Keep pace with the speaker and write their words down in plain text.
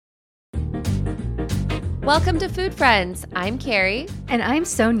Welcome to Food Friends. I'm Carrie. And I'm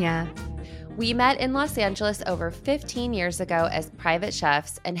Sonia. We met in Los Angeles over 15 years ago as private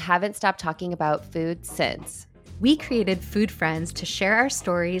chefs and haven't stopped talking about food since. We created Food Friends to share our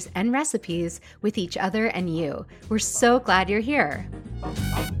stories and recipes with each other and you. We're so glad you're here.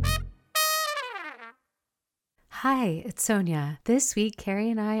 Hi, it's Sonia. This week, Carrie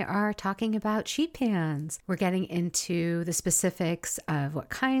and I are talking about sheet pans. We're getting into the specifics of what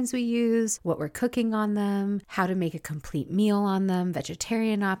kinds we use, what we're cooking on them, how to make a complete meal on them,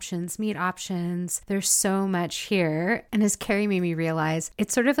 vegetarian options, meat options. There's so much here. And as Carrie made me realize,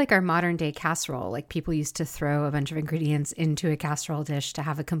 it's sort of like our modern day casserole. Like people used to throw a bunch of ingredients into a casserole dish to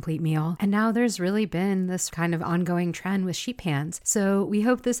have a complete meal. And now there's really been this kind of ongoing trend with sheet pans. So we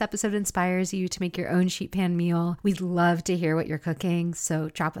hope this episode inspires you to make your own sheet pan meal. We'd love to hear what you're cooking, so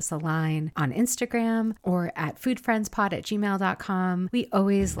drop us a line on Instagram or at foodfriendspod@gmail.com. We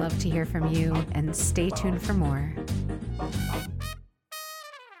always love to hear from you, and stay tuned for more.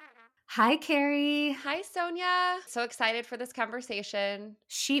 Hi, Carrie. Hi, Sonia. So excited for this conversation.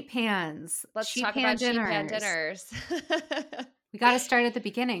 Sheet pans. Let's talk about sheet pan dinners. We got to start at the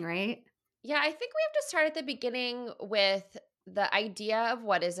beginning, right? Yeah, I think we have to start at the beginning with the idea of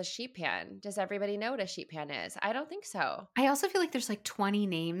what is a sheet pan. Does everybody know what a sheet pan is? I don't think so. I also feel like there's like 20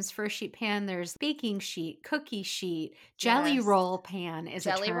 names for a sheet pan. There's baking sheet, cookie sheet, jelly roll pan is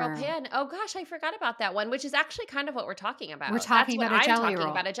a term. Jelly roll pan. Oh gosh, I forgot about that one, which is actually kind of what we're talking about. We're talking about a jelly roll. I'm talking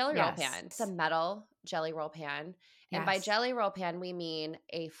about a jelly roll pan. It's a metal jelly roll pan. And by jelly roll pan, we mean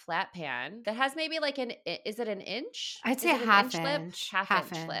a flat pan that has maybe like is it an inch? I'd say a half inch.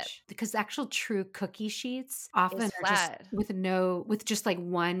 Half inch lip. Because actual true cookie sheets often are just with just like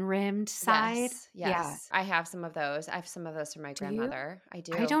one rimmed side. Yes. Yeah. I have some of those. I have some of those from my grandmother. I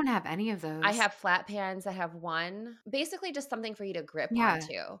do. I don't have any of those. I have flat pans that have one, basically just something for you to grip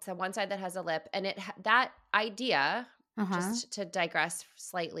onto. So one side that has a lip, and that idea, just to digress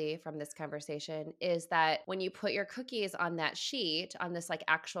slightly from this conversation, is that when you put your cookies on that sheet, on this like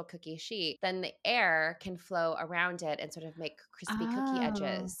actual cookie sheet, then the air can flow around it and sort of make crispy cookie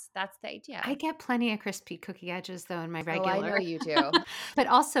edges. That's the idea. I get plenty of crispy cookie edges though in my regular. Oh, I know you do. But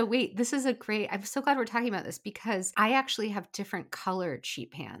also, wait, this is I'm so glad we're talking about this because I actually have different colored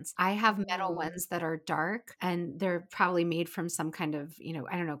sheet pans. I have metal ones that are dark and they're probably made from some kind of,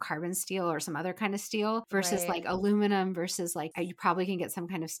 I don't know, carbon steel or some other kind of steel versus like aluminum versus like you probably can get some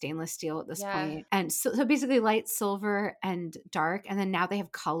kind of stainless steel at this point. And so basically light silver and dark. And then now they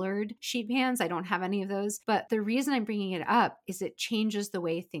have colored sheet pans. I don't have any of those. But the reason I'm bringing it up is it changes the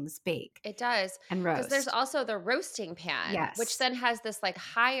way things bake. It does. And roast. Because there's also the roasting pan, which then has this like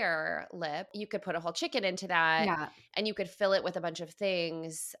higher lip. You could put a whole chicken into that and you could fill it with a bunch of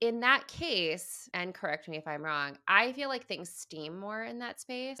things. In that case, and correct me if I'm wrong, I feel like things steam more in that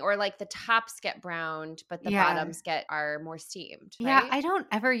space, or like the tops get browned, but the bottoms are more steamed. Right? Yeah, I don't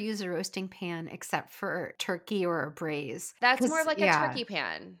ever use a roasting pan except for turkey or a braise. That's more like a turkey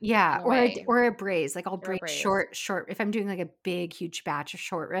pan. Yeah, or a braise. Like I'll braise short. If I'm doing like a big, huge batch of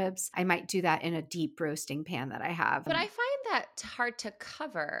short ribs, I might do that in a deep roasting pan that I have. But I find that hard to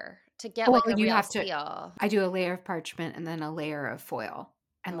cover to get like a real seal. I do a layer of parchment and then a layer of foil.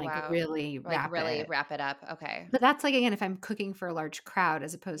 And really wrap it up. Okay. But that's like, again, if I'm cooking for a large crowd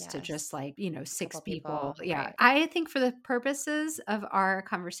as opposed to just like, 6 people. Yeah. Right. I think for the purposes of our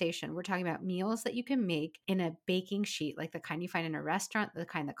conversation, we're talking about meals that you can make in a baking sheet, like the kind you find in a restaurant, the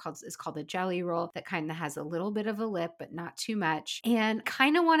kind that is called a jelly roll, that kind that has a little bit of a lip, but not too much. And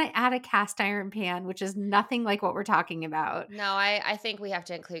kind of want to add a cast iron pan, which is nothing like what we're talking about. No, I think we have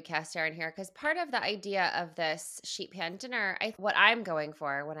to include cast iron here because part of the idea of this sheet pan dinner, what I'm going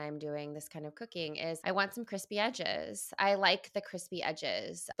for when I'm doing this kind of cooking is I want some crispy edges. I like the crispy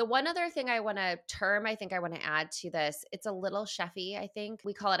edges. The one other thing I want to add to this, it's a little chefy, I think.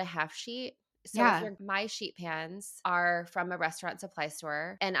 We call it a half sheet. So my sheet pans are from a restaurant supply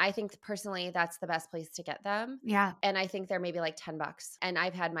store. And I think personally that's the best place to get them. Yeah. And I think they're maybe like $10. And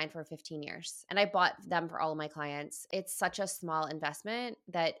I've had mine for 15 years. And I bought them for all of my clients. It's such a small investment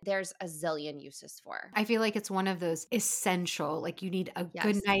that there's a zillion uses for. I feel like it's one of those essential, like you need a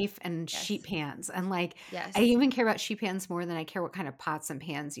good knife and sheet pans. And like, I even care about sheet pans more than I care what kind of pots and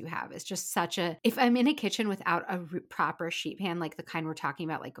pans you have. It's just if I'm in a kitchen without a proper sheet pan, like the kind we're talking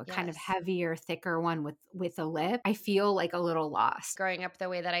about, like what kind of heavier wider, thicker one with a lip, I feel like a little lost. Growing up the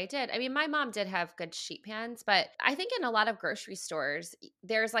way that I did. I mean, my mom did have good sheet pans, but I think in a lot of grocery stores,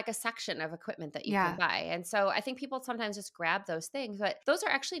 there's like a section of equipment that you can Yeah. buy. And so I think people sometimes just grab those things, but those are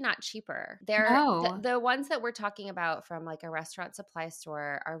actually not cheaper. They're No. the ones that we're talking about from like a restaurant supply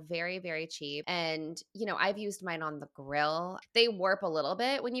store are very, very cheap. And, you know, I've used mine on the grill. They warp a little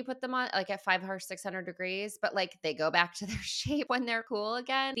bit when you put them on, like at 500 or 600 degrees, but like they go back to their shape when they're cool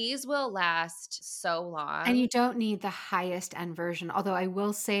again. These will last so long. And you don't need the highest end version. Although I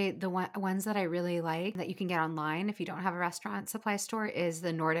will say the ones that I really like that you can get online if you don't have a restaurant supply store is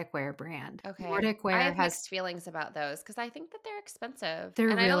the Nordic Ware brand. Okay. Nordic I Ware have has mixed feelings about those because I think that they're expensive. they're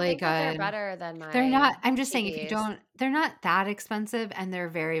And I don't really think that they're good. better than my They're not, I'm just saying, if you babies. don't, they're not that expensive and they're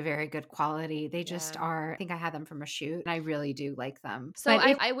very, very good quality. They just Yeah. are, I think I had them from a shoot and I really do like them. So But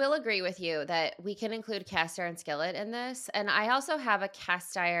if, I will agree with you that we can include cast iron skillet in this. And I also have a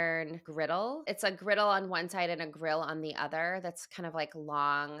cast iron griddle. It's a griddle on one side and a grill on the other that's kind of like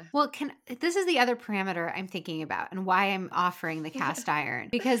long. well, this is the other parameter I'm thinking about and why I'm offering the cast iron.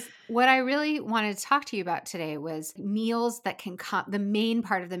 Because what I really wanted to talk to you about today was meals that can come, the main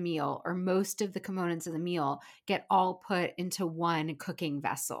part of the meal or most of the components of the meal get all put into one cooking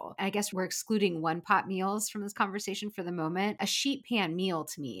vessel. And I guess we're excluding one pot meals from this conversation for the moment. A sheet pan meal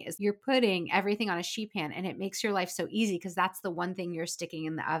to me is you're putting everything on a sheet pan and it makes your life so easy because that's the one thing you're sticking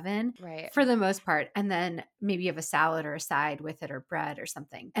in the oven Right. for the most part. And then maybe you have a salad or a side with it or bread or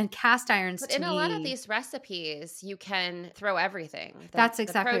something. And cast irons But to in a lot of me, these recipes, you can throw everything. that's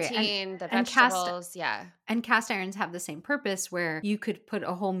exactly right. The protein, the and vegetables. Yeah. And cast irons have the same purpose where you could put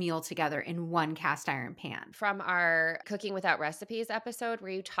a whole meal together in one cast iron pan. From our Cooking Without Recipes episode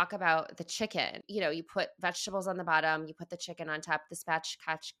where you talk about the chicken. You know, you put vegetables on the bottom, you put the chicken on top, the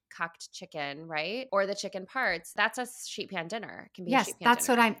spatchcocked chicken, right? Or the chicken parts. That's a sheet pan dinner. It can be a Yes, sheet pan that's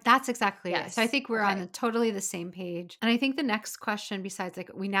dinner. that's exactly it. Yes. So I think we're Okay. on totally the same page. And I think the next question, besides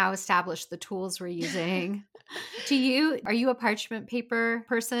like we now established the tools we're using, are you a parchment paper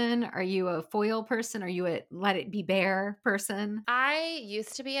person? Are you a foil person? Are you a let it be bare person? I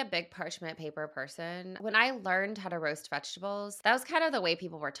used to be a big parchment paper person. When I learned how to roast vegetables, that was kind of the way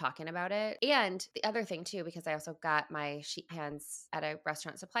people were talking about it. And the other thing too, because I also got my sheet pans at a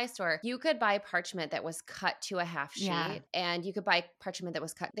restaurant supply store, you could buy parchment that was cut to a half sheet. Yeah. And you could buy parchment that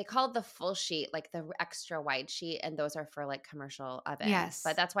was cut. They called the full sheet like the extra wide sheet. And those are for like commercial ovens. Yes.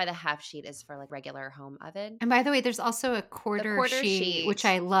 But that's why the half sheet is for like regular home oven. And by the way, there's also a quarter sheet, which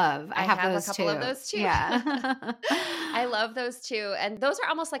I love. I have those a couple of those too. Yeah. I love those too. And those are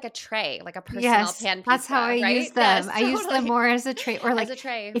almost like a tray, like a personal Yes, pan pizza. that's how I right? use them. Yes, I use them totally. more as a tray or like As a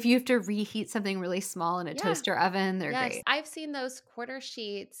tray. if you have to reheat something really small in a Yeah. toaster oven, they're Yes, great. I've seen those quarter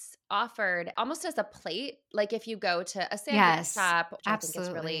sheets offered almost as a plate. Like if you go to a sandwich Yes, shop, which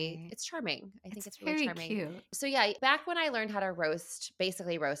absolutely. I think it's charming. I think it's really very charming. cute. So yeah, back when I learned how to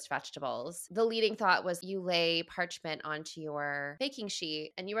basically roast vegetables, the leading thought was you lay parchment onto your baking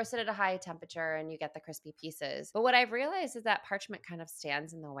sheet and you roast it at a high temperature and you get the crispy pieces. But what I've realized is that parchment kind of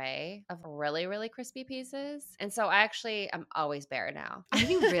stands in the way of really, really crispy pieces. And so I actually am always bare now. Are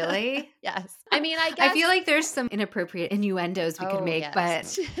you really? Yes. I mean, I guess. I feel like there's some inappropriate innuendos we could make,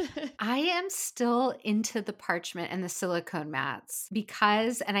 yes. but I am still into the parchment and the silicone mats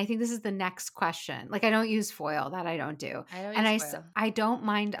because, and I think this is the next question. Like I don't use foil, that I don't do. I don't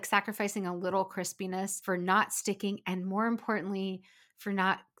mind sacrificing a little crispiness for not sticking and more importantly, for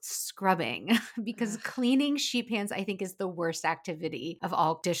not scrubbing because cleaning sheet pans I think is the worst activity of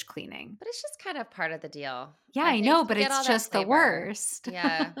all dish cleaning. But it's just kind of part of the deal. Yeah, I know, but it's just the worst.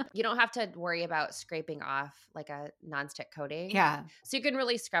 Yeah. You don't have to worry about scraping off like a nonstick coating. Yeah. So you can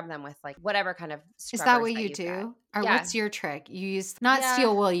really scrub them with like whatever kind of scrubbers. Is that what you do? Or what's your trick? You use not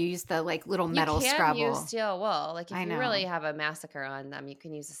steel wool, you use the like little metal scrabble. You can use steel wool. Like if you really have a massacre on them, you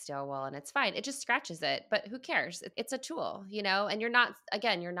can use a steel wool and it's fine. It just scratches it, but who cares? It's a tool, you know? And you're not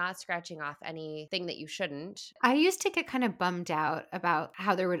scratching off anything that you shouldn't. I used to get kind of bummed out about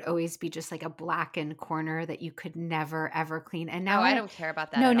how there would always be just like a blackened corner that you could never ever clean. And now I don't care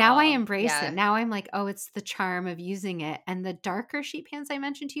about that. No, at now all. I embrace it. Now I'm like, oh, it's the charm of using it. And the darker sheet pans I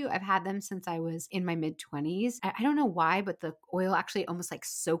mentioned to you, I've had them since I was in my mid-20s. I don't know why, but the oil actually almost like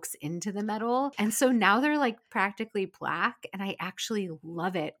soaks into the metal. And so now they're like practically black. And I actually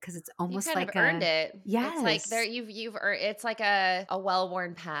love it because it's almost you kind like of earned it. Yes. It's like there you've earned, it's like a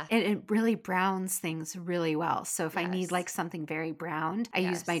well-worn path. And it really browns things really well. So if I need like something very browned, I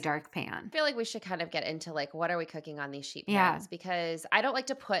use my dark pan. I feel like we should kind of get into like like, what are we cooking on these sheet Yeah. pans? Because I don't like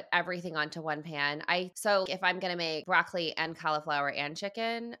to put everything onto one pan. So if I'm gonna make broccoli and cauliflower and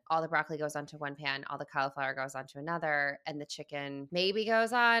chicken, all the broccoli goes onto one pan, all the cauliflower goes onto another, and the chicken maybe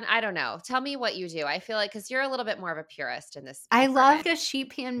goes on. I don't know. Tell me what you do. I feel like because you're a little bit more of a purist in this I love department. a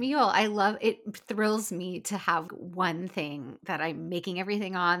sheet pan meal. I love it. Thrills me to have one thing that I'm making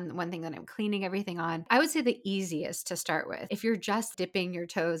everything on, one thing that I'm cleaning everything on. I would say the easiest to start with. If you're just dipping your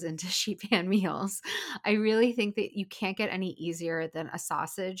toes into sheet pan meals, I really think that you can't get any easier than a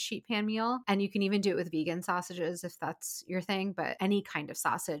sausage sheet pan meal. And you can even do it with vegan sausages if that's your thing, but any kind of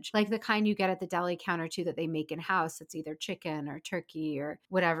sausage, like the kind you get at the deli counter too that they make in house. It's either chicken or turkey or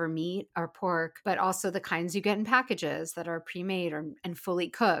whatever meat or pork, but also the kinds you get in packages that are pre-made and fully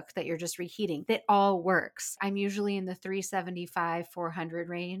cooked that you're just reheating. That all works. I'm usually in the 375, 400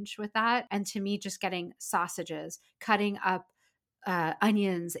 range with that. And to me, just getting sausages, cutting up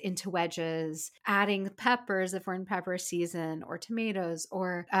onions into wedges, adding peppers if we're in pepper season, or tomatoes,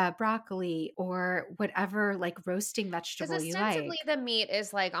 or broccoli, or whatever like roasting Because vegetable you ostensibly like. the meat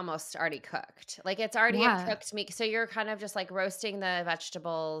is like almost already cooked. Like it's already a Yeah. cooked meat. So you're kind of just like roasting the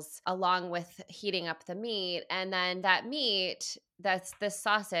vegetables along with heating up the meat. And then that meat, that's this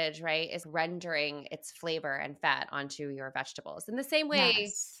sausage, right, is rendering its flavor and fat onto your vegetables. In the same way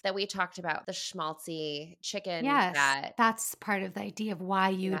Yes. that we talked about the schmaltzy chicken Yes, fat. that's part of the idea of why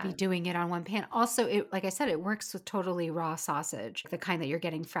you would be Yeah. doing it on one pan. Also, it like I said, it works with totally raw sausage, the kind that you're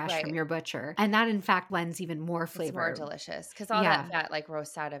getting fresh from Right. your butcher. And that in fact lends even more It's more flavor. delicious because all that Yeah. fat like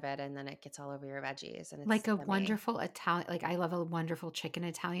roasts out of it and then it gets all over your veggies and Like it's a yummy. wonderful Italian, like I love a wonderful chicken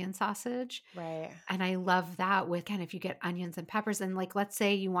Italian sausage. Right. And I love that with kind of if you get onions and peppers and like let's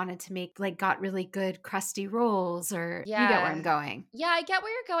say you wanted to make like got really good crusty rolls or you get where I'm Yeah. going. Yeah, I get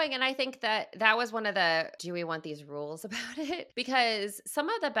where you're going, and I think that that was one of the "Do we want these rules about it?" Because some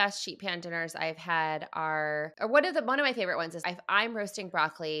of the best sheet pan dinners I've had are or one of my favorite ones is I'm roasting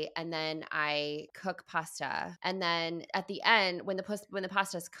broccoli and then I cook pasta, and then at the end when the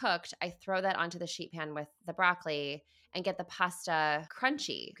pasta is cooked, I throw that onto the sheet pan with the broccoli and get the pasta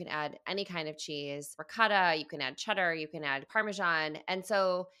crunchy. You can add any kind of cheese, ricotta, you can add cheddar, you can add parmesan, and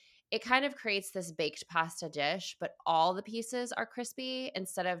so it kind of creates this baked pasta dish, but all the pieces are crispy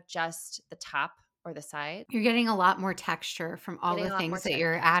instead of just the top or the side. You're getting a lot more texture from all Getting the a lot more things that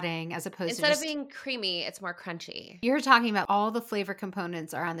you're texture. adding as opposed to Instead of just being creamy, it's more crunchy. you're talking about all the flavor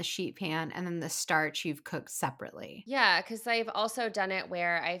components are on the sheet pan and then the starch you've cooked separately. Yeah, because I've also done it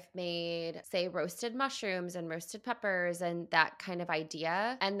where I've made, say, roasted mushrooms and roasted peppers and that kind of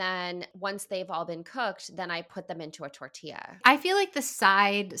idea. And then once they've all been cooked, then I put them into a tortilla. I feel like the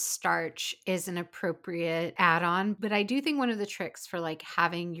side starch is an appropriate add-on, but I do think one of the tricks for like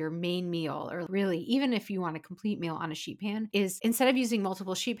having your main meal or really even if you want a complete meal on a sheet pan is instead of using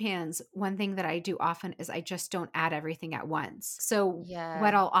multiple sheet pans, one thing that I do often is I just don't add everything at once. So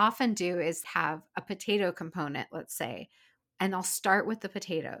what Yeah, I'll often do is have a potato component, let's say, and I'll start with the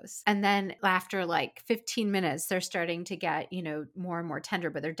potatoes. And then after like 15 minutes, they're starting to get, more and more tender,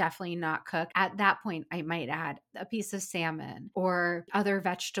 but they're definitely not cooked. At that point, I might add a piece of salmon or other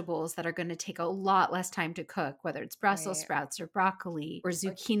vegetables that are going to take a lot less time to cook, whether it's Brussels right. sprouts or broccoli or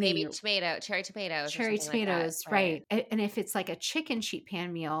Or maybe zucchini cherry tomatoes or cherry something like that. tomatoes, Right. right. And if it's like a chicken sheet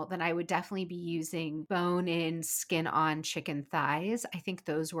pan meal, then I would definitely be using bone in, skin on chicken thighs. I think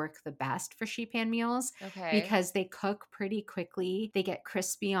those work the best for sheet pan meals Okay. because they cook pretty quickly. They get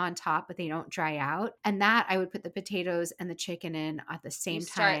crispy on top, but they don't dry out. And that I would put the potatoes and the chicken in at the You same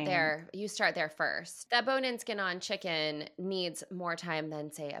start time. there. You start there first. That bone-in skin-on chicken needs more time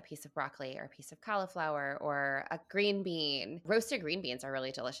than, say, a piece of broccoli or a piece of cauliflower or a green bean. Roasted green beans are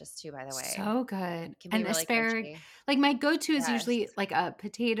really delicious too, by the way. So good. Can be And really asparagus, crunchy. like my go-to is Yes. usually like a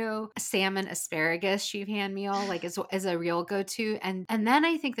potato, a salmon, asparagus sheet pan meal, like is a real go-to. And then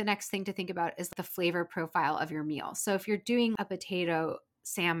I think the next thing to think about is the flavor profile of your meal. So if you're doing a potato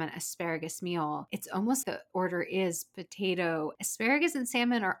salmon asparagus meal, it's almost the order is potato, asparagus and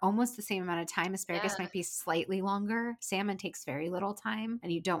salmon are almost the same amount of time. Yeah. Asparagus might be slightly longer. Salmon takes very little time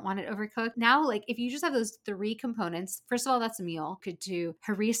and you don't want it overcooked. Now, like if you just have those three components, first of all, that's a meal. You could do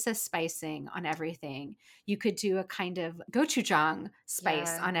harissa spicing on everything. You could do a kind of gochujang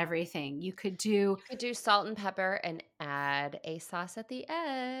spice Yeah. on everything. You could do, You could do salt and pepper and add a sauce at the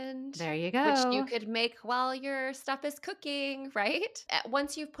end, there you which you go. could make while your stuff is cooking, right?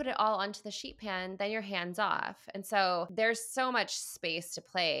 once you've put it all onto the sheet pan, then you're hands off. And so there's so much space to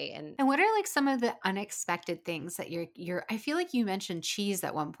play. And what are like some of the unexpected things that I feel like you mentioned cheese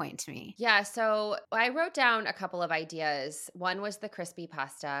at one point to me. Yeah, so I wrote down a couple of ideas. One was the crispy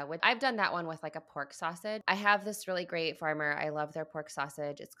pasta, which I've done that one with like a pork sausage. I have this really great farmer. I love their pork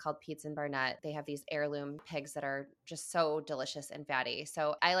sausage. It's called Pete's and Barnett. They have these heirloom pigs that are just so delicious and fatty.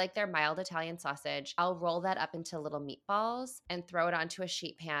 So I like their mild Italian sausage. I'll roll that up into little meatballs and throw it onto a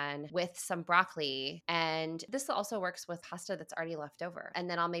sheet pan with some broccoli. And this also works with pasta that's already left over. And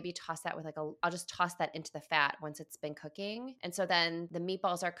then I'll maybe toss that with I'll just toss that into the fat once it's been cooking. And so then the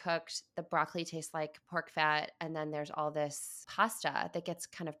meatballs are cooked, the broccoli tastes like pork fat, and then there's all this pasta that gets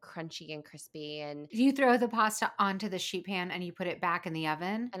kind of crunchy and crispy. And You throw the pasta onto the sheet pan and you put it back in the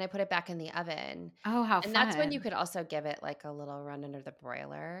oven? I put it back in the oven. Oh, how And that's when you fun. could also give it like a little run under the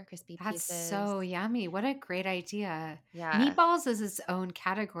broiler, crispy That's pieces. so yummy. What a great idea. Yeah. Meatballs is its own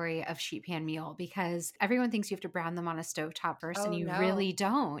category of sheet pan meal because everyone thinks you have to brown them on a stovetop first, and Oh you no. really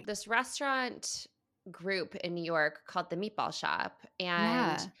don't. This restaurant group in New York called the Meatball Shop,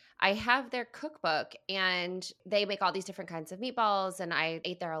 and Yeah. I have their cookbook, and they make all these different kinds of meatballs, and I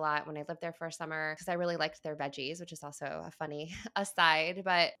ate there a lot when I lived there for a summer because I really liked their veggies, which is also a funny aside.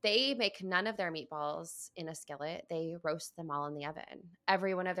 But they make none of their meatballs in a skillet. They roast them all in the oven.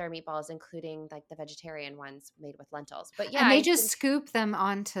 Every one of their meatballs, including like the vegetarian ones made with lentils. But yeah, And they I just think scoop them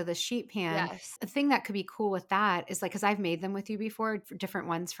onto the sheet pan. yes. The thing that could be cool with that is like, because I've made them with you before, for different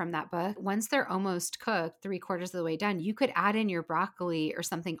ones from that book. Once they're almost cooked, three-quarters of the way done, you could add in your broccoli or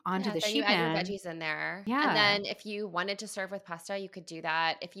something onto Yeah, the then you sheet add your pan. veggies in there. And Yeah. then if you wanted to serve with pasta, you could do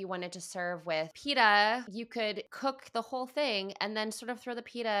that. If you wanted to serve with pita, you could cook the whole thing and then sort of throw the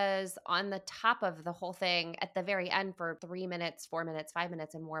pitas on the top of the whole thing at the very end for 3 minutes, 4 minutes, 5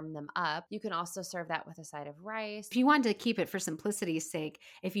 minutes and warm them up. You can also serve that with a side of rice. If you wanted to keep it for simplicity's sake,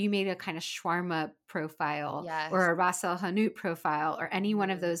 if you made a kind of shawarma profile or Yes. a ras el hanout profile or any one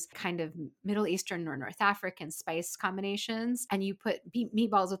of Mhm. those kind of Middle Eastern or North African spice combinations, and you put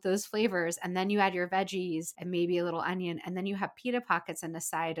meatballs with those flavors, and then you add your veggies and maybe a little onion, and then you have pita pockets and a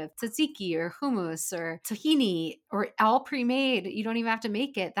side of tzatziki or hummus or tahini, or all pre-made. You don't even have to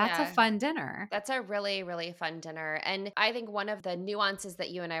make it. That's a Yeah. fun dinner. That's a really, really fun dinner. And I think one of the nuances that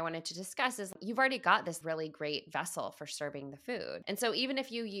you and I wanted to discuss is you've already got this really great vessel for serving the food. And so even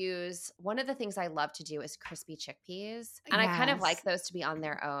if you use one of the things I love to do is crispy chickpeas. And I kind of like Yes. those to be on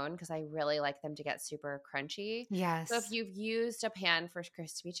their own because I really like them to get super crunchy. So if Yes. you've used a pan for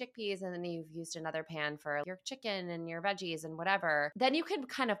crispy chickpeas and then you've used another pan for your chicken and your veggies and whatever, then you can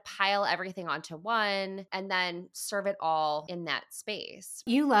kind of pile everything onto one and then serve it all in that space.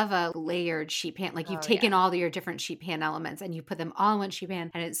 You love a layered sheet pan. Like, you've Oh, yeah. taken all your different sheet pan elements and you put them all in one sheet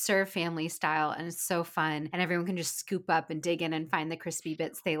pan, and it's served family style, and it's so fun. And everyone can just scoop up and dig in and find the crispy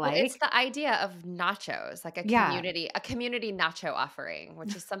bits they Well, it's like. the idea of nachos, like Yeah. a community nacho offering,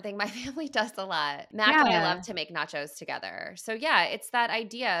 which is something my family does a lot. Mac and I love Yeah. to make nachos together. So yeah, it's that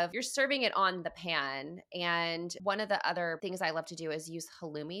idea of you're serving it on the pan. And one of the other things I love to do is use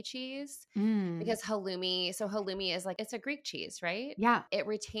halloumi cheese Mm. because halloumi is like it's a Greek cheese, right? Yeah. It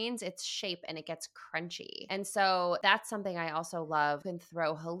retains its shape and it gets crunchy. And so that's something I also love. You can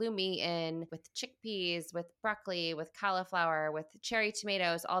throw halloumi in with chickpeas, with broccoli, with cauliflower, with cherry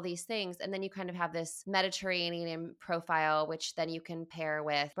tomatoes, all these things. And then you kind of have this Mediterranean profile, which then you can pair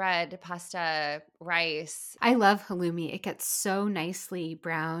with bread, pasta, rice. I love halloumi. It gets so nicely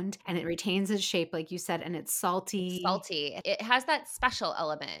browned and it retains its shape, like you said, and it's It's salty. salty. It has that special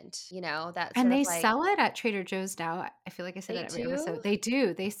element, that And sort of they like sell it at Trader Joe's now. I feel like I say they that every do. episode. They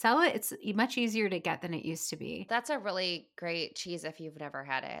do. They sell it. It's much easier to get than it used to be. That's a really great cheese if you've never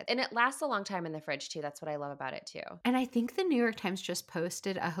had it. And it lasts a long time in the fridge too. That's what I love about it too. And I think the New York Times just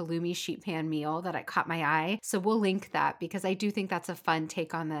posted a halloumi sheet pan meal that I caught my eye. So we'll link that because I do think that's a fun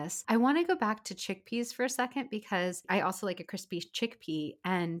take on this. I want to go back to chickpeas for a second because I also like a crispy chickpea.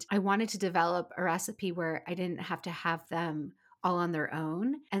 And I wanted to develop a recipe where I didn't have to have them all on their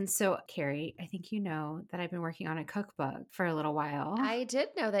own. And so, Carrie, I think you know that I've been working on a cookbook for a little while. I did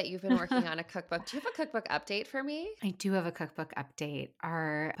know that you've been working on a cookbook. Do you have a cookbook update for me? I do have a cookbook update.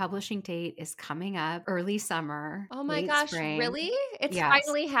 Our publishing date is coming up early summer, Oh my late gosh, spring. really? It's Yes,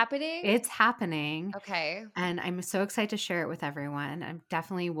 finally happening? it's happening. Okay. And I'm so excited to share it with everyone. I'm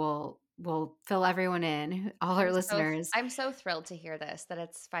definitely will fill everyone in, all our listeners. I'm so thrilled to hear this that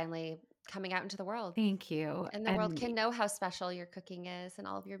it's finally coming out into the world. Thank you. And the world And can know how special your cooking is and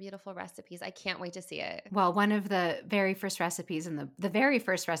all of your beautiful recipes. I can't wait to see it. well, one of the very first recipes in the very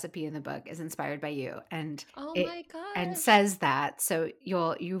first recipe in the book is inspired by you, and Oh it my and gosh. says that. So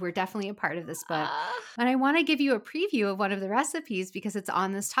you were definitely a part of this book. Ah, And I want to give you a preview of one of the recipes because it's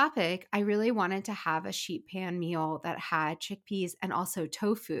on this topic. I really wanted to have a sheet pan meal that had chickpeas and also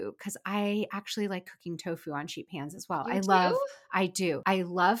tofu because I actually like cooking tofu on sheet pans as well. you do? I do. I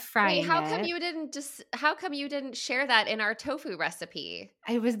love Wait, frying it. how come you didn't share that in our tofu recipe?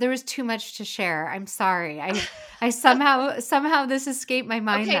 There was too much to share. I'm sorry. I somehow this escaped my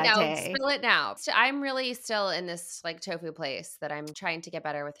mind Okay, that now day. spill it now. So I'm really still in this like tofu place that I'm trying to get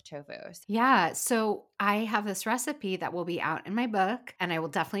better with tofu. Yeah, so I have this recipe that will be out in my book and I will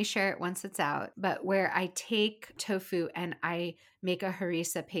definitely share it once it's out, but where I take tofu and I make a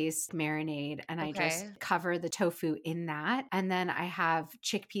harissa paste marinade and I just Okay. cover the tofu in that. And then I have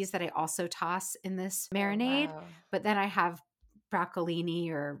chickpeas that I also toss in this Oh, marinade, wow. but then I have broccolini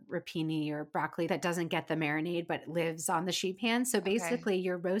or rapini or broccoli that doesn't get the marinade but lives on the sheet pan. So Okay. basically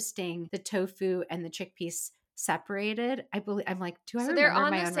you're roasting the tofu and the chickpeas separated. I believe I'm like, do I So remember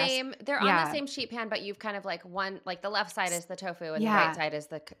my own recipe? they're on the Yeah. same sheet pan, but you've kind of like like the left side is the tofu and the right Yeah. side is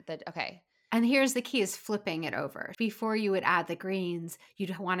the okay. And here's the key is flipping it over. Before you would add the greens,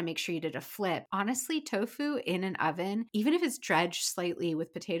 you'd want to make sure you did a flip. Honestly, tofu in an oven, even if it's dredged slightly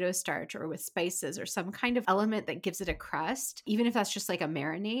with potato starch or with spices or some kind of element that gives it a crust, even if that's just like a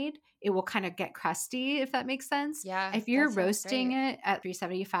marinade, it will kind of get crusty, if that makes sense. Yeah, If you're that sounds roasting great. it at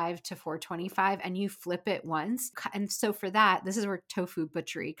 375 to 425 and you flip it once, and so for that, this is where tofu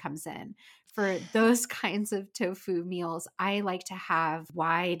butchery comes in. For those kinds of tofu meals, I like to have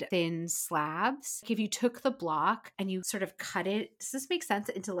wide, thin slabs. If you took the block and you sort of cut it, does this make sense?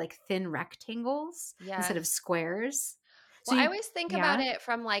 Into like thin rectangles instead of Yes. squares. So Well, I you, always think about yeah. it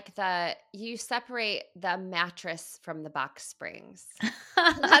from like you separate the mattress from the box springs.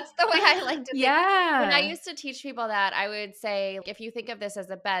 That's the way I like to think. When I Yeah. used to teach people that, I would say if you think of this as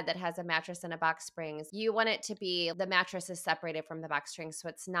a bed that has a mattress and a box springs, you want it to be the mattress is separated from the box springs so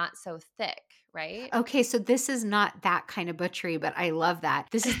it's not so thick, right? Okay, so this is not that kind of butchery, but I love that.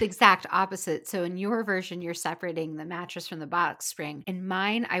 This is the exact opposite. So in your version, you're separating the mattress from the box spring. In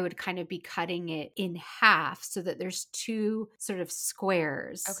mine, I would kind of be cutting it in half so that there's two sort of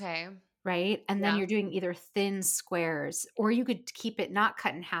squares, Okay. right? And then Yeah. you're doing either thin squares or you could keep it not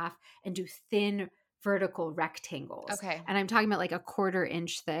cut in half and do thin vertical rectangles. Okay. And I'm talking about like a quarter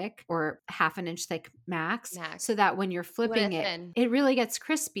inch thick or half an inch thick max, so Max. that when you're You want flipping it it, thin. it really gets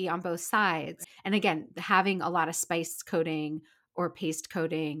crispy on both sides. And again, having a lot of spice coating or paste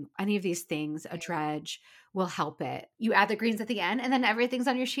coating, any of these things, a Right. dredge will help it. You add the greens at the end and then everything's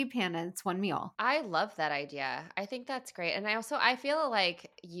on your sheet pan and it's one meal. I love that idea. I think that's great. And I feel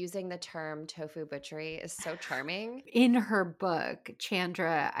like using the term tofu butchery is so charming. In her book,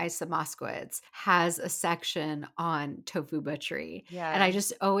 Chandra Isa Moskowitz has a section on tofu butchery. And I Yeah.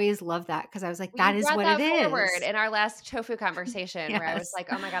 just always love that because I was like, Well, that you is brought what it that forward is. in our last tofu conversation where I was Yes. like,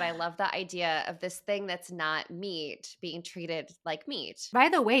 "Oh my god, I love the idea of this thing that's not meat being treated like meat." By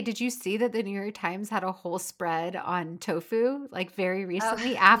the way, did you see that the New York Times had a whole spread on tofu like very Oh,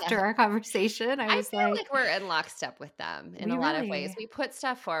 recently yeah. after our conversation? I I was feel like, like we're in lockstep with them in we a lot of ways. really. We put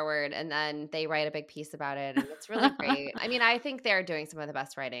stuff forward and then they write a big piece about it, and it's really great. I mean, I think they're doing some of the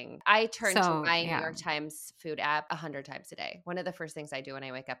best writing. I turn to So, my New yeah. York Times food app 100 times a day. One of the first things I do when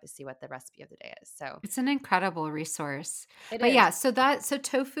I wake up is see what the recipe of the day is. So It's an incredible resource. it But is. yeah, so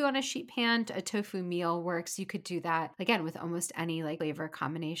tofu on a sheet pan, a tofu meal works. You could do that again with almost any like flavor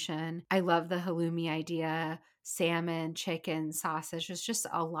combination. I love the halloumi idea. Salmon, chicken, sausage. There's just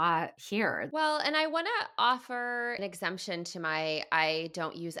a lot here. Well, and I want to offer an exemption to my I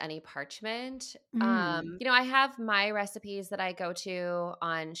don't use any parchment. Mm. I have my recipes that I go to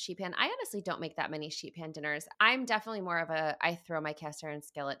on sheet pan. I honestly don't make that many sheet pan dinners. I'm definitely more of I throw my cast iron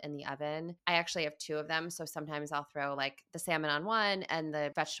skillet in the oven. I actually have two of them. So sometimes I'll throw like the salmon on one and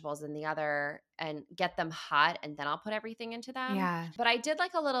the vegetables in the other and get them hot and then I'll put everything into them. Yeah. But I did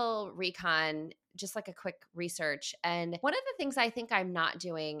like a little recon, just like a quick research. And one of the things I think I'm not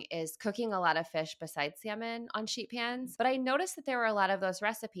doing is cooking a lot of fish besides salmon on sheet pans. But I noticed that there were a lot of those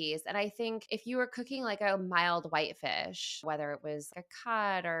recipes. And I think if you were cooking like a mild whitefish, whether it was a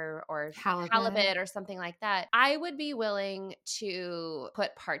cod or Halibut. halibut or something like that, I would be willing to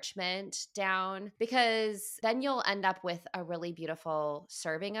put parchment down because then you'll end up with a really beautiful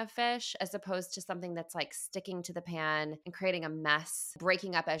serving of fish as opposed to something that's like sticking to the pan and creating a mess,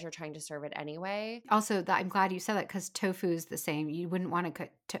 breaking up as you're trying to serve it anyway. way. Also, I'm glad you said that because tofu is the same. You wouldn't want to cook.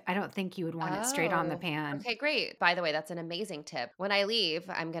 I don't think you would want it straight on the Oh, pan. okay, great. By the way, that's an amazing tip. When I leave,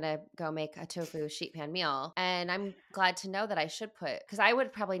 I'm going to go make a tofu sheet pan meal. And I'm glad to know that I should put, because I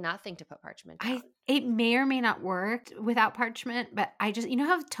would probably not think to put parchment down. It may or may not work without parchment, but I just, you know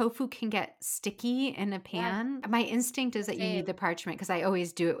how tofu can get sticky in a Yeah, pan? My instinct is the that you need the same. parchment because I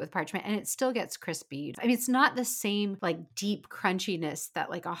always do it with parchment and it still gets crispy. I mean, it's not the same like deep crunchiness that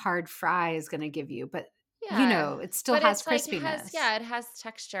like a hard fry is going to give you, but Yeah. it still But has it's like crispiness. it has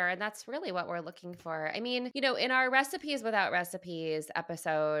texture, and that's really what we're looking for. I mean, in our recipes without recipes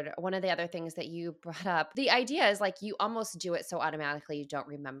episode, one of the other things that you brought up, the idea is like you almost do it so automatically you don't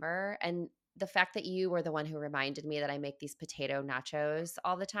remember. And the fact that you were the one who reminded me that I make these potato nachos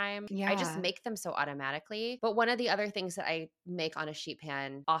all the time, I just Yeah. make them so automatically. But one of the other things that I make on a sheet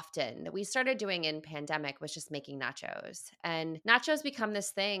pan often that we started doing in pandemic was just making nachos. And nachos become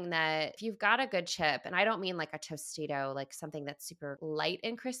this thing that if you've got a good chip, and I don't mean like a Tostito, like something that's super light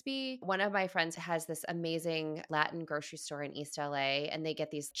and crispy. One of my friends has this amazing Latin grocery store in East LA, and they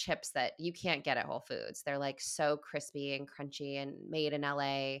get these chips that you can't get at Whole Foods. They're like so crispy and crunchy and made in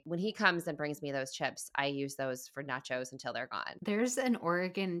LA. When he comes and brings me those chips, I use those for nachos until they're gone. There's an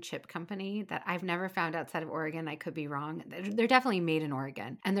Oregon chip company that I've never found outside of Oregon. I could be wrong. They're definitely made in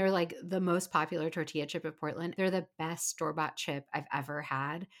Oregon. And they're like the most popular tortilla chip of Portland. They're the best store-bought chip I've ever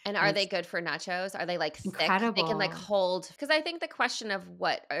had. And And are they it's good for nachos? Are they like thick? They can like incredible. hold, because I think the question of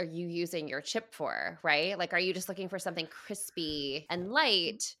what are you using your chip for, right? Like, are you just looking for something crispy and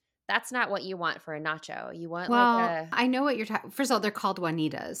light? That's not what you want for a nacho. You want like Well, a, I know what you're talking. First of all, they're called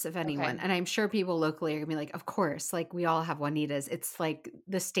Juanitas, if anyone. okay. And I'm sure people locally are gonna be like, of course, like we all have Juanitas. It's like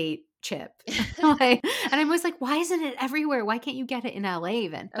the state chip. Like, and I'm always like, why isn't it everywhere? Why can't you get it in LA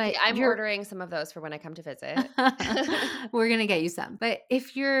even? Okay, But I'm you're ordering some of those for when I come to visit. we're going to get you some. But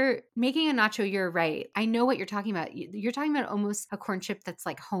if you're making a nacho, you're right. I know what you're talking about. You're talking about almost a corn chip that's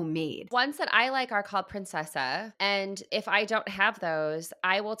like homemade. Ones that I like are called Princessa. And if I don't have those,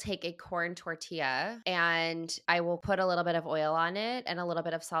 I will take a corn tortilla and I will put a little bit of oil on it and a little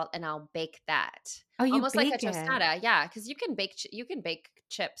bit of salt and I'll bake that. Oh, you Almost like a bake it tostada. Yeah, cuz you can bake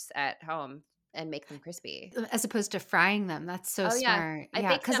chips at home and make them crispy. as opposed to frying them. That's so Oh, yeah. smart. I Yeah.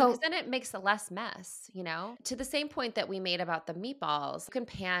 bake them because then it makes a less mess, you know? To the same point that we made about the meatballs, you can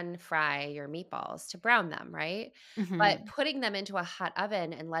pan fry your meatballs to brown them, right? But Mhm. putting them into a hot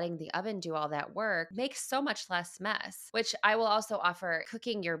oven and letting the oven do all that work makes so much less mess, which I will also offer.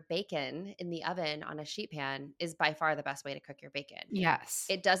 Cooking your bacon in the oven on a sheet pan is by far the best way to cook your bacon. Yes.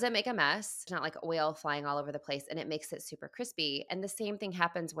 It doesn't make a mess. It's not like oil flying all over the place and it makes it super crispy. And the same thing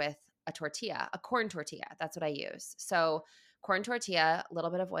happens with a tortilla, a corn tortilla. That's what I use. So, corn tortilla, a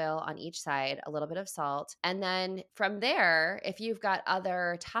little bit of oil on each side, a little bit of salt. And then from there, if you've got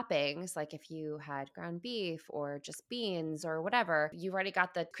other toppings, like if you had ground beef or just beans or whatever, you've already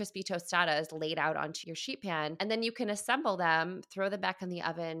got the crispy tostadas laid out onto your sheet pan. And then you can assemble them, throw them back in the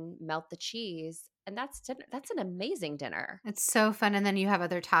oven, melt the cheese. And that's dinner. That's an amazing dinner. It's so fun. And then you have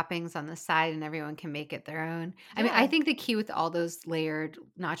other toppings on the side and everyone can make it their own. I mean, I Yeah, think the key with all those layered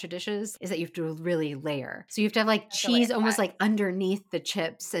nacho dishes is that you have to really layer. So you have to have like that's a layer. cheese almost like underneath the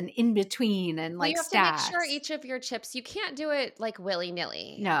chips and in between and Well, you like have to make sure stacks. each of your chips, you can't do it like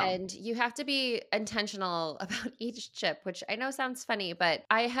willy-nilly, No. and you have to be intentional about each chip, which I know sounds funny, but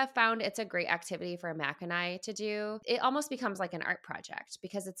I have found it's a great activity for Mac and I to do. It almost becomes like an art project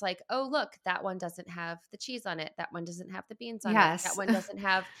because it's like, "Oh, look, that one doesn't have the cheese on it. That one doesn't have the beans on it. That Yes. one doesn't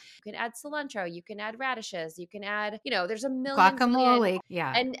have." You can add cilantro, you can add radishes, you can add, there's a million zillion, Guacamole.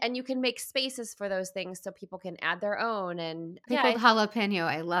 Yeah. and you can make spaces for those things so people can add their own, and yeah, Pickled I jalapeno,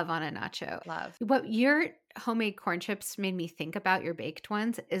 I love on a nacho. love. What your homemade corn chips made me think about your baked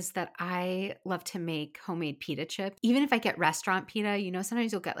ones is that I love to make homemade pita chips. Even if I get restaurant pita,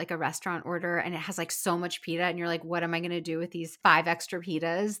 sometimes you'll get like a restaurant order and it has like so much pita and you're like, what am I going to do with these 5 extra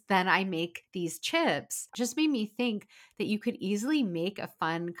pitas? Then I make these chips. Just made me think that you could easily make a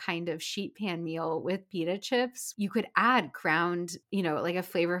fun kind of sheet pan meal with pita chips. You could add ground, like a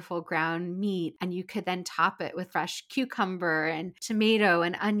flavorful ground meat, and you could then top it with fresh cucumber and tomato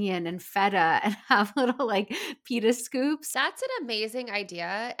and onion and feta and have little like pita scoops. That's an amazing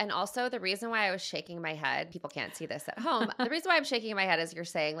idea. And also, the reason why I was shaking my head, people can't see this at home. The reason why I'm shaking my head is you're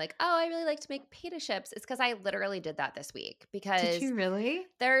saying, like, oh, I really like to make pita chips. It's because I literally did that this week Did because you really?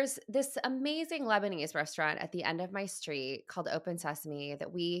 there's this amazing Lebanese restaurant at the end of my street called Open Sesame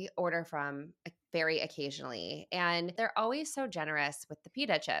that we order from very occasionally. And they're always so generous with the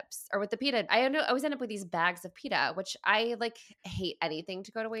pita chips or with the pita. I always end up with these bags of pita, which I like hate anything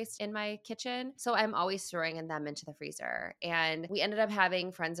to go to waste in my kitchen. So I'm always throwing in them into the freezer. And we ended up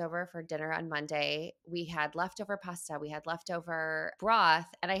having friends over for dinner on Monday. We had leftover pasta, we had leftover broth,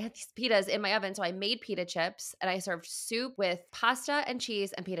 and I had these pitas in my oven. So I made pita chips and I served soup with pasta and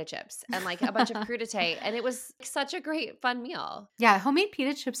cheese and pita chips and like a bunch of crudité. And it was such a great, fun meal. Yeah, homemade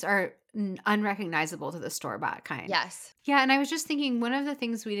pita chips are unrecognizable to the store-bought kind. Yes. Yeah, and I was just thinking one of the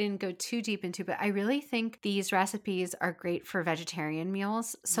things we didn't go too deep into, but I really think these recipes are great for vegetarian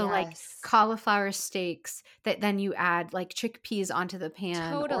meals. So like Yes. cauliflower steaks that then you add like chickpeas onto the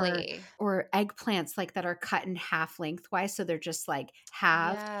pan Totally. or eggplants like that are cut in half lengthwise. So they're just like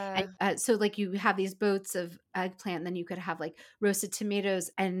halved. Yeah. And, so like you have these boats of eggplant, and then you could have like roasted tomatoes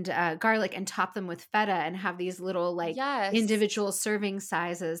and garlic and top them with feta and have these little like Yes. individual serving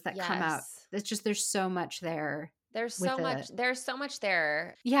sizes that come out. Yes. It's just, there's so much there. There's with so much. it. There's so much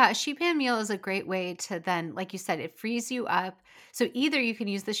there. Yeah, a sheet pan meal is a great way to then, like you said, it frees you up. So either you can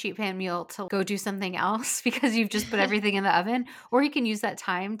use the sheet pan meal to go do something else because you've just put everything in the oven, or you can use that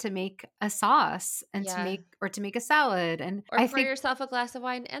time to make a sauce and Yeah. to make a salad. And Or I pour think, yourself a glass of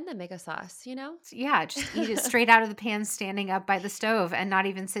wine and then make a sauce, you know? yeah, just eat it straight out of the pan, standing up by the stove, and not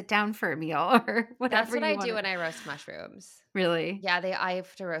even sit down for a meal or whatever. That's what you I want do to- when I roast mushrooms. Really? Yeah, I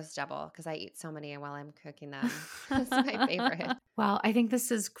have to roast double because I eat so many while I'm cooking them. That's my favorite. Well, I think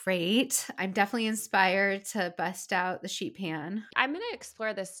this is great. I'm definitely inspired to bust out the sheet pan. I'm going to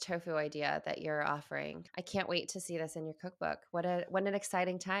explore this tofu idea that you're offering. I can't wait to see this in your cookbook. What an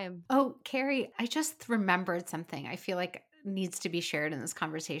exciting time. Oh, Carrie, I just remembered something I feel like needs to be shared in this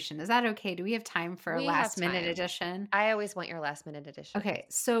conversation. Is that okay? Do we have time for a We have last minute time. edition? I always want your last minute edition. Okay,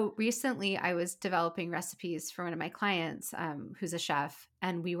 so recently I was developing recipes for one of my clients who's a chef,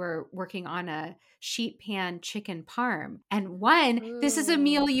 and we were working on a sheet pan chicken parm. And this is a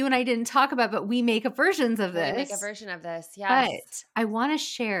meal you and I didn't talk about, but we make versions of this. We make a version of this, yes. But I want to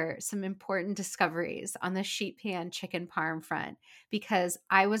share some important discoveries on the sheet pan chicken parm front, because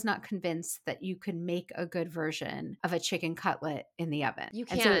I was not convinced that you could make a good version of a chicken cutlet in the oven. You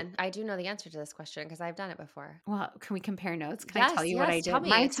And can. so, I do know the answer to this question because I've done it before. well, can we compare notes? Can I Yes, tell you what I yes, did? tell me.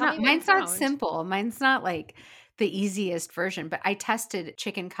 Mine's Tell me what you mine's not found. simple. Mine's not like the easiest version, but I tested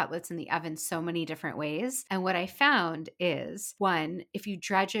chicken cutlets in the oven so many different ways. And what I found is, one, if you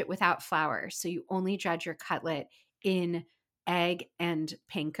dredge it without flour, so you only dredge your cutlet in egg and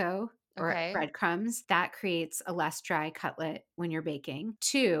panko or Okay. breadcrumbs, that creates a less dry cutlet when you're baking.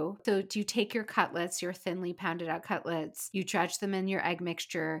 Two, so do you take your cutlets, your thinly pounded out cutlets, you dredge them in your egg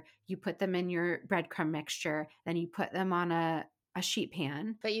mixture, you put them in your breadcrumb mixture, then you put them on a sheet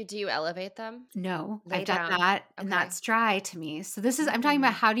pan. But do you elevate them? No, Lay I've done down. that, and Okay. that's dry to me. So this is, I'm talking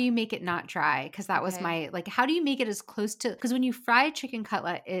about how do you make it not dry? Because that was Okay. my, like, how do you make it as close to, because when you fry a chicken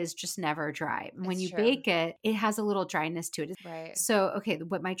cutlet, it is just never dry. And when It's you true. bake it, it has a little dryness to it. Right. So, okay,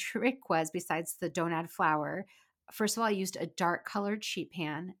 what my trick was, besides the don't add flour, first of all, I used a dark colored sheet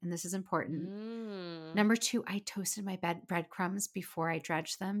pan, and this is important. Number two, I toasted my breadcrumbs before I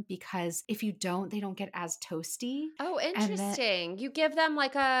dredged them, because if you don't, they don't get as toasty. Oh, And then interesting. You give them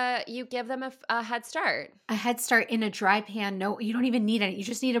a head start. a head start in a dry pan. No, you don't even need any. You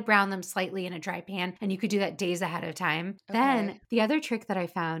just need to brown them slightly in a dry pan, and you could do that days ahead of time. Then Okay. the other trick that I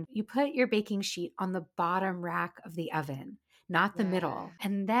found, you put your baking sheet on the bottom rack of the oven, not the middle. Yeah.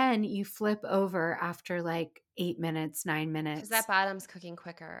 And then you flip over after like 8 minutes, 9 Because minutes. that bottom's cooking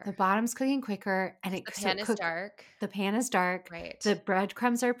quicker. The bottom's cooking quicker, and The pan is dark. The pan is dark. Right. The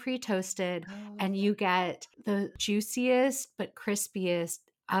breadcrumbs are pre-toasted, and you get the juiciest but crispiest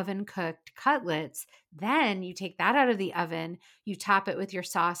oven cooked cutlets. Then you take that out of the oven, you top it with your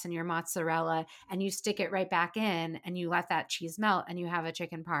sauce and your mozzarella, and you stick it right back in, and you let that cheese melt, and you have a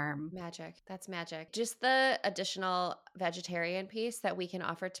chicken parm. Magic. That's magic. Just the additional vegetarian piece that we can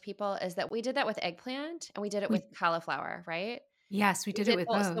offer to people is that we did that with eggplant and we did it with cauliflower, right? Yes, we did it with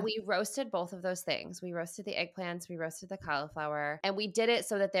both. So we roasted both of those things. We roasted the eggplants, we roasted the cauliflower, and we did it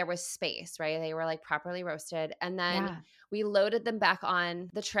so that there was space, right? They were like properly roasted. And then we loaded them back on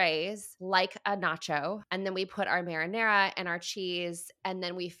the trays like a nacho. And then we put our marinara and our cheese. And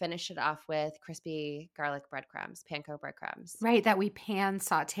then we finished it off with crispy garlic breadcrumbs, panko breadcrumbs. Right, that we pan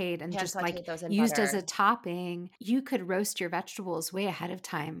sauteed and Pan just sauteed like those in used as a butter. topping. You could roast your vegetables way ahead of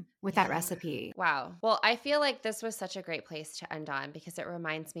time with that Yeah. recipe. Wow. Well, I feel like this was such a great place to end on because it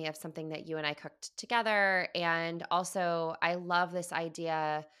reminds me of something that you and I cooked together. And also, I love this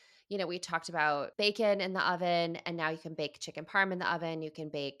idea. we talked about bacon in the oven, and now you can bake chicken parm in the oven. You can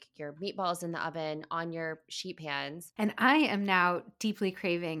bake your meatballs in the oven on your sheet pans. And I am now deeply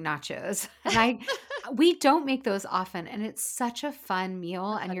craving nachos. And we don't make those often, and it's such a fun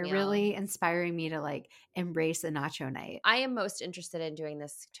meal, and you're really inspiring me to like embrace a nacho night. I am most interested in doing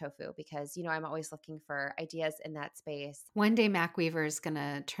this tofu because, I'm always looking for ideas in that space. One day Mac Weaver is going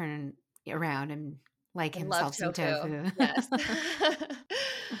to turn around and like himself some tofu. Yes.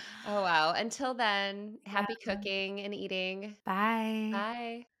 Oh, wow. Until then, happy cooking and eating. Bye.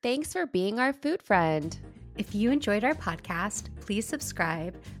 Bye. Thanks for being our food friend. If you enjoyed our podcast, please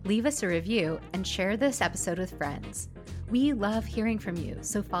subscribe, leave us a review, and share this episode with friends. We love hearing from you,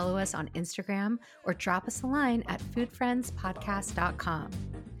 so follow us on Instagram or drop us a line at foodfriendspodcast.com.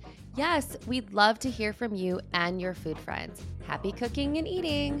 Yes, we'd love to hear from you and your food friends. Happy cooking and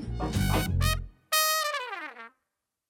eating.